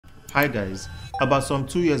Hi guys, about some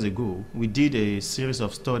 2 years ago, we did a series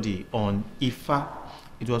of study on Ifa.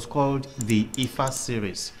 It was called the Ifa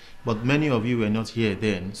series, but many of you were not here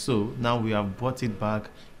then, so now we have brought it back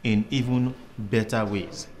in even better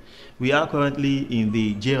ways. We are currently in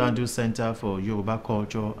the Jerandu Center for Yoruba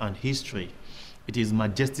Culture and History. It is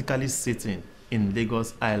majestically sitting in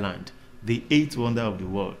Lagos Island, the 8th wonder of the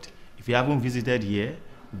world. If you haven't visited here,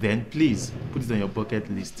 then please put it on your bucket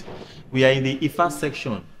list. We are in the Ifa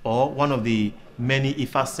section, or one of the many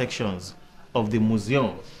Ifa sections of the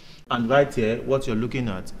museum. And right here, what you're looking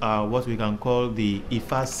at are what we can call the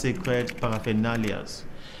Ifa sacred paraphernalia.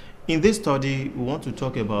 In this study, we want to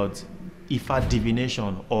talk about IFA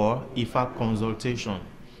Divination or Ifa consultation.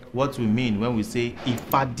 What we mean when we say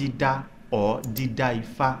Ifa Dida or Dida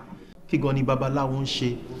Ifa. Kigoni Babalawos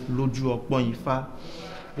she loju opon Ifa.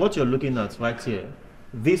 What you're looking at right here,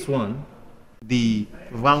 this one, the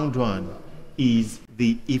round one, is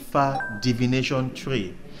the IFA divination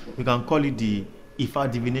tray. We can call it the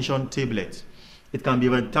IFA divination tablet. It can be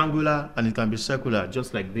rectangular and it can be circular,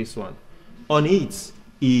 just like this one. On it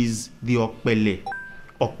is the okpele.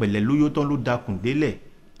 Okpele luyoton lu dakundele.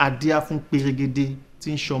 Adia fun perigede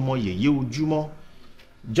tin shomo yeye ojumo.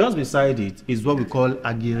 Just beside it is what we call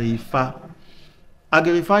Ikin Ifa.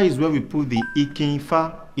 Ikin Ifa is where we put the Ikin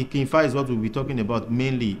Ifa. Ikin Ifa is what we'll be talking about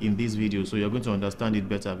mainly in this video, so you're going to understand it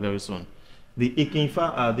better very soon. The Ikin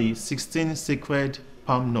Ifa are the 16 sacred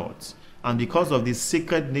palm nuts, and because of the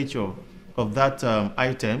sacred nature of that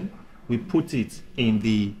item, we put it in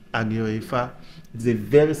the Ikin Ifa. It's a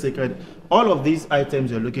very sacred. All of these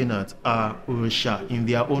items you're looking at are Orisa in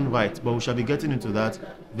their own right, but we shall be getting into that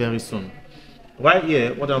very soon. Right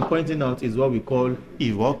here, what I'm pointing out is what we call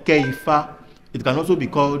Iroke Ifa. It can also be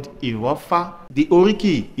called Irofa. The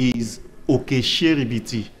Oriki is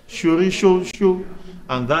Okesheribiti, Shurisho,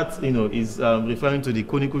 and that is referring to the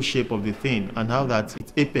conical shape of the thing and how that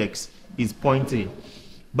its apex is pointing.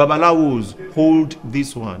 Babalawos hold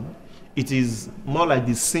this one. It is more like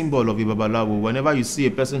the symbol of a Babalawo. Whenever you see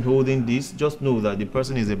a person holding this, just know that the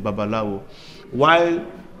person is a Babalawo. While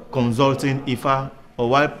consulting Ifa or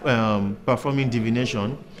while performing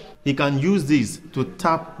divination, he can use this to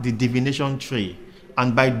tap the divination tray,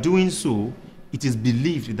 and by doing so, it is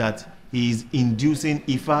believed that he is inducing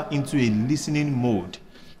Ifa into a listening mode.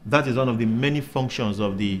 That is one of the many functions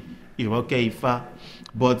of the Iroke Ifa.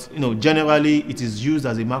 But generally, it is used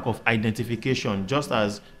as a mark of identification. Just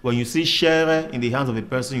as when you see Shere in the hands of a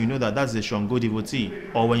person, you know that that's a Shango devotee.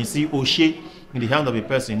 Or when you see Oshe in the hand of a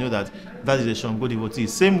person, you know that that is a Shango devotee.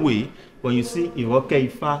 Same way, when you see Iroke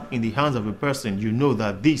Ifa in the hands of a person, you know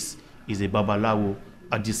that this is a Babalawo,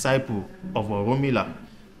 a disciple of Orunmila.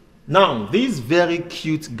 Now, this very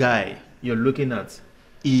cute guy you're looking at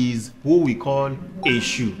is who we call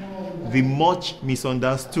Eshu, the much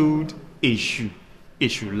misunderstood Eshu.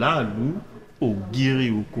 Eshu Lalu Ogiri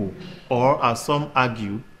Oko, or as some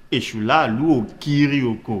argue, Eshu Lalu Ogiri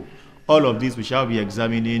Oko. All of this we shall be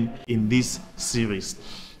examining in this series.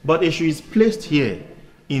 But Eshu is placed here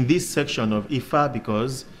in this section of Ifa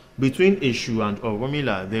because between Eshu and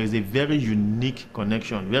Orunmila, there is a very unique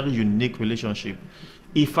connection, very unique relationship.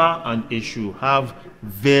 Ifa and Eshu have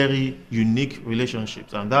very unique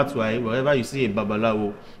relationships, and that's why wherever you see a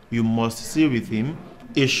Babalawo, you must see with him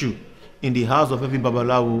Eshu. In the house of every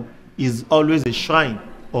Babalawo is always a shrine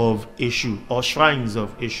of Eshu or shrines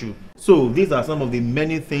of Eshu. So these are some of the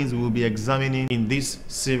many things we will be examining in this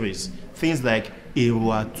series. Things like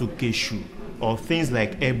Eruatukeshu or things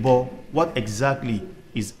like Ebo. What exactly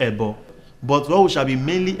is Ebo? But what we shall be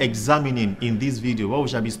mainly examining in this video, what we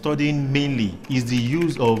shall be studying mainly, is the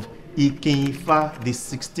use of Ikin Ifa, the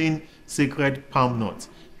 16 sacred palm nuts.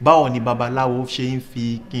 Báwo ni Babalawo ṣe ń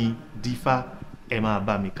fi Ikin Ifa ẹ máa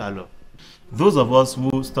bá mi kálọ. Those of us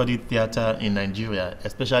who studied theater in Nigeria,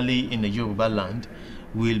 especially in the Yoruba land,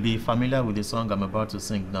 will be familiar with the song I'm about to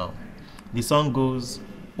sing now. The song goes,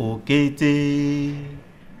 Òkété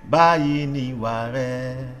báyìí ni ìwà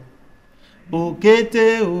rẹ̀,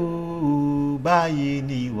 Òkété o báyìí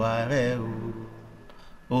ni ìwà rẹ̀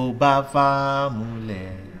o, ó bá fá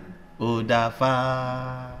múlẹ̀, ó dá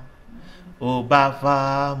fá, ó bá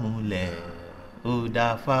fá múlẹ̀, ó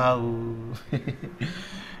dá fá o.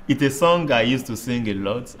 It's a song I used to sing a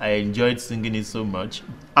lot. I enjoyed singing it so much.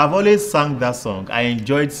 I've always sang that song. I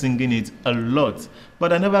enjoyed singing it a lot,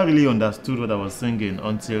 but I never really understood what I was singing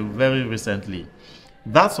until very recently.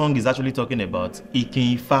 That song is actually talking about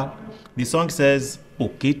Ikin Ifa. The song says,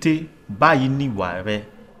 Òkété báyìí ni ìwà rẹ̀,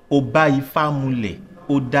 ó bá Ifá múlẹ̀,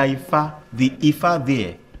 ó dá Ifá. The Ifa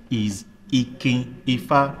there is Ikin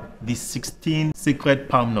Ifa, the 16 sacred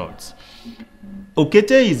palm nuts.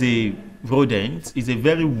 Òkété is a rodent is a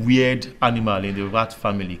very weird animal in the rat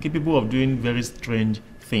family, capable of doing very strange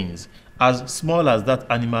things. As small as that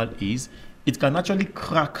animal is, it can actually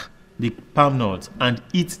crack the palm nut and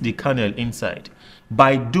eat the kernel inside.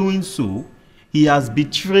 By doing so, he has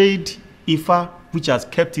betrayed Ifa, which has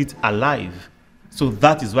kept it alive. So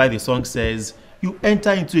that is why the song says, you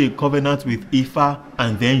enter into a covenant with Ifa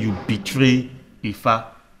and then you betray Ifa.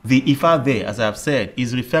 The Ifa there, as I have said,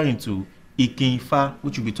 is referring to Ikin Ifa,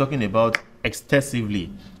 which we'll be talking about extensively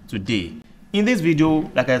today. In this video,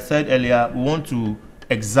 like I said earlier, we want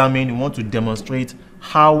to demonstrate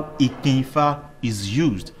how Ikin Ifa is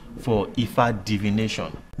used for Ifa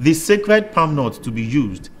divination. The sacred palm nut to be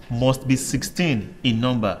used must be 16 in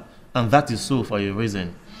number, and that is so for a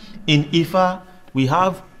reason. In Ifa, we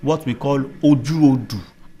have what we call Odu,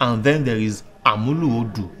 and then there is Amulu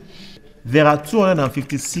Odu. There are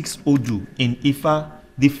 256 Odu in Ifa.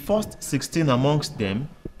 The first 16 amongst them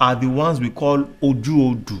are the ones we call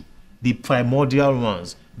Odu, the primordial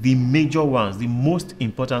ones, the major ones, the most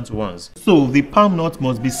important ones. So the palm nut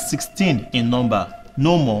must be 16 in number,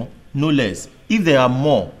 no more, no less. If there are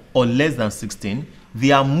more or less than 16, the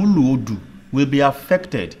Amulu Odu will be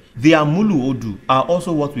affected. The Amulu Odu are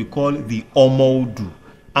also what we call the Omo Odu,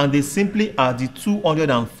 and they simply are the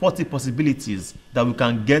 240 possibilities that we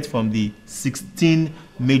can get from the 16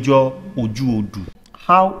 major Odu.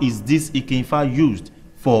 How is this Ikin Ifa used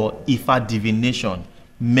for Ifa divination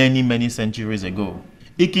many centuries ago?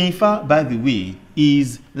 Ikin Ifa, by the way,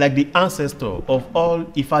 is like the ancestor of all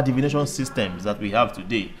Ifa divination systems that we have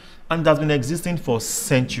today, and has been existing for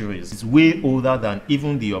centuries. It's way older than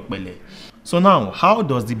even the Okpele. So now, how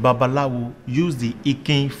does the Babalawo use the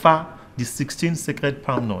Ikin Ifa, the 16 sacred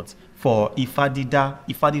palm nuts, for Ifa Dida?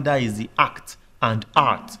 Ifa Dida is the act and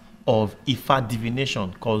art of Ifa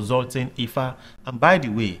divination, consulting Ifa. And by the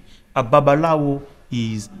way, a Babalawo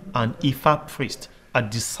is an Ifa priest, a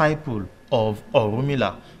disciple of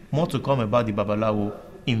Orunmila. More to come about the Babalawo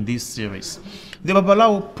in this series. The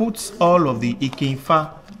Babalawo puts all of the Ikin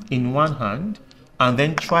Ifa in one hand and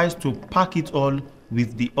then tries to pack it all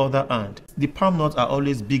with the other hand. The palm nuts are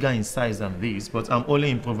always bigger in size than this, but I'm only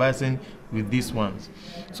improvising with these ones.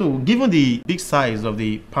 So given the big size of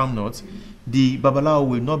the palm nuts, the Babalawo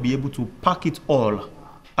will not be able to pack it all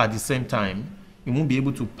at the same time. He won't be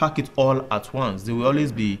able to pack it all at once. There will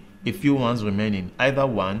always be a few ones remaining, either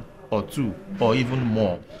one or two or even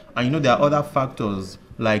more. And you know there are other factors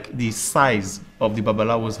like the size of the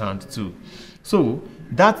Babalawo's hand too. So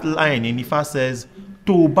that line in Ifa says,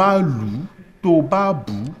 Toba lu, Toba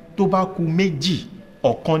bu, Toba ku meji,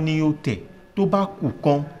 ọ̀kan ni ó tẹ̀, Toba ku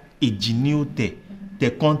kan, èjì ni ó tẹ̀,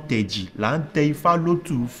 tẹ̀kan tẹ̀jì, là ń tẹ Ifá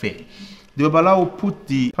lótú fẹ̀. The Babalawo put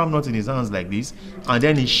the palm nut in his hands like this, and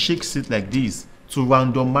then he shakes it like this to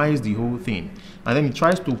randomize the whole thing. And then he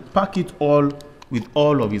tries to pack it all with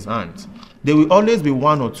all of his hands. There will always be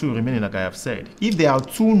one or two remaining, like I have said. If there are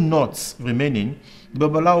two knots remaining, the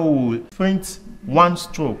Babalawo will print one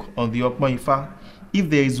stroke on the Okpon Ifa. If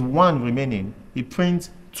there is one remaining, he prints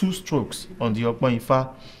two strokes on the Okpon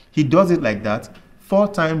Ifa. He does it like that 4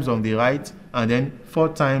 times on the right and then 4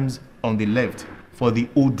 times on the left for the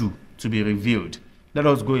Odu to be revealed. Let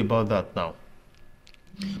us go about that now.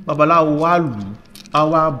 Babalawo walu,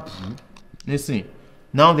 awabu. Listen.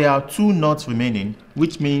 Now there are 2 knots remaining,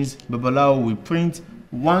 which means Babalawo will print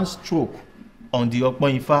 1 stroke on the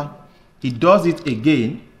Okpon Ifa. He does it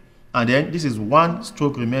again, and then this is 1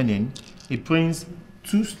 stroke remaining. He prints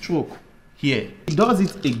 2 stroke here. He does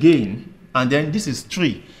it again, and then this is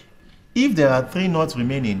 3. If there are 3 knots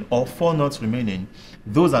remaining or 4 knots remaining,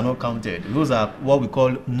 those are not counted. Those are what we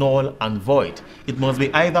call null and void. It must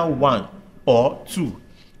be either 1 or 2.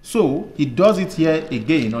 So he does it here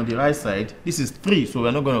again on the right side. This is 3, so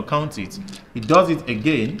we're not going to count it. He does it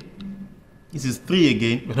again. This is 3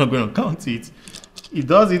 again. We're not going to count it. He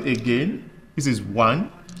does it again. This is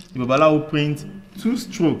 1. The Babalawo prints 2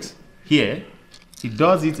 strokes here. He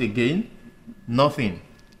does it again. Nothing.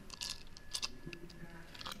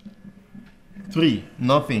 3.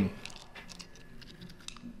 Nothing.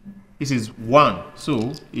 This is 1.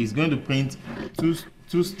 So he's going to print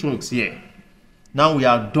two strokes here. Now we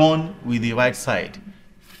are done with the right side.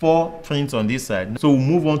 4 prints on this side. So we'll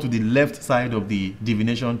move on to the left side of the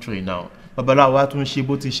divination tree now. Babalawo tún ṣe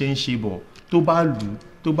bó ti ṣe ń ṣe bọ̀. Tó bá lù,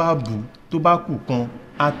 tó bá bù, tó bá kù kan,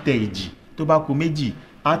 á tẹ èjì. Tó bá kù méjì,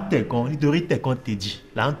 á tẹ̀ kan. Nítorí tẹ̀kan tèjì,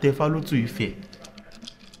 là ń tẹ Ifá lótú Ifẹ̀.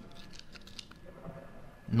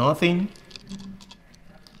 Nothing.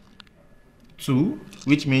 2,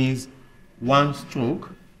 which means 1 stroke,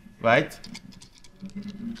 right?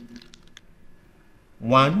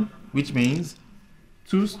 1, which means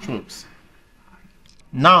 2 strokes.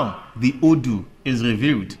 Now the Odu is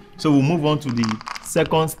revealed. So we'll move on to the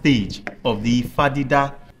second stage of the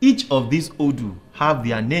Ifadida. Each of these Odu have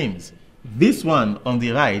their names. This one on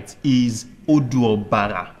the right is Odu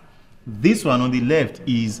Obara. This one on the left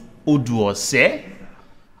is Odu Ose.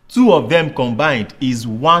 Two of them combined is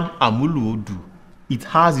one Amulu Odu. It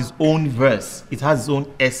has its own verse, it has its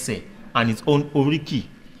own essay, and its own oriki.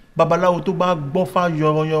 Babalawo tó bá gbọ́fá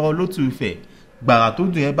yọrọyọrọ lótú Ifẹ̀, gbàrà tó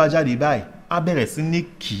dùn yẹn bá jáde báyìí, á bẹ̀rẹ̀ sí ní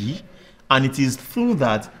kì í. And it is through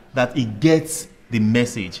that he gets the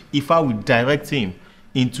message. Ifa will direct him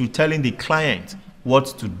into telling the client what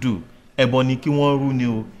to do. Ẹbọ ni kí wọ́n rú ni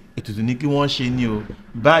o, ètùtù ni kí wọ́n ṣe ni o,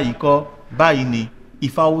 báyìí kọ́, báyìí ni.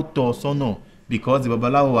 Ifa ó tọ́ sọ́nà because the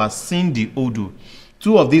Babalawo has seen the Odu.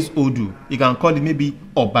 Two of these Odu, you can call it maybe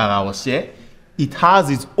Obara Ose. It has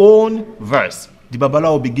its own verse. The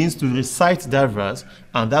Babalawo begins to recite that verse,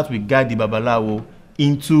 and that will guide the Babalawo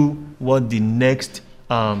into what the next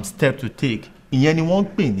step to take. Ìyẹn ni wọ́n ń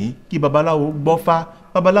pè ní kí Babalawo gbọ́fá.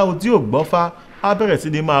 Babalawo tí ò gbọ́fá á bẹ̀rẹ̀ sí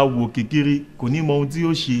ní máa wò kékeré, kò ní mọ ohun tí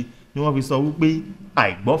ó ṣe. Ni wọ́n fi sọ wípé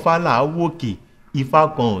àìgbọ́fá là á wòkè, Ifá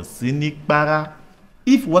kan ò sí ní párá.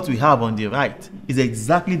 If what we have on the right is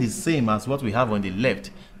exactly the same as what we have on the left,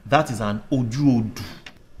 that is an Oju Odu.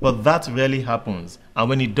 But that rarely happens. And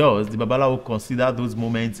when it does, the Babalawo consider those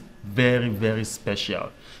moments very, very special.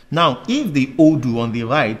 Now, if the Odu on the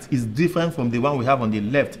right is different from the one we have on the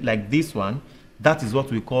left, like this one, that is what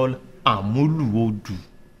we call Amulu Odu.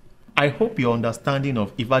 I hope your understanding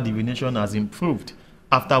of Ifa divination has improved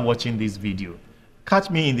after watching this video. Catch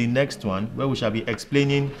me in the next one where we shall be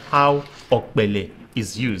explaining how Okpele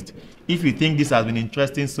is used. If you think this has been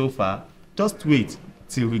interesting so far, just wait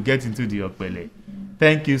till we get into the Okpele.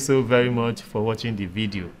 Thank you so very much for watching the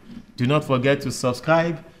video. Do not forget to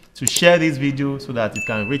subscribe, to share this video so that it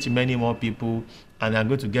can reach many more people and are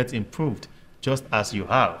going to get improved just as you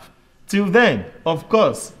have. Till then, of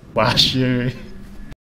course, Bashir.